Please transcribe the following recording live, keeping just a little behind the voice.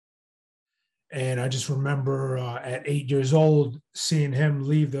And I just remember at 8 years old, seeing him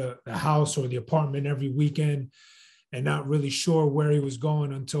leave the house or the apartment every weekend and not really sure where he was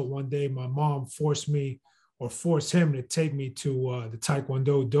going until one day my mom forced him to take me to the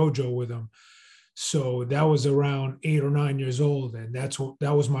Taekwondo dojo with him. So that was around 8 or 9 years old. And that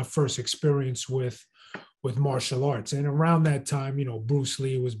was my first experience with martial arts. And around that time, Bruce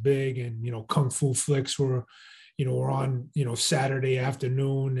Lee was big, and, Kung Fu flicks were on, Saturday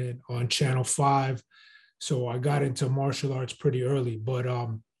afternoon and on Channel 5. So I got into martial arts pretty early. But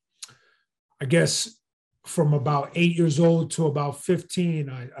I guess from about 8 years old to about 15,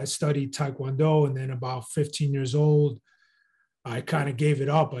 I studied Taekwondo. And then about 15 years old, I kind of gave it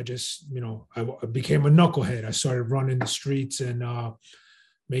up. I just, I became a knucklehead. I started running the streets and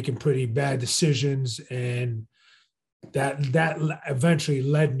making pretty bad decisions. And that eventually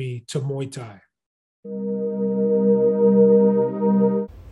led me to Muay Thai.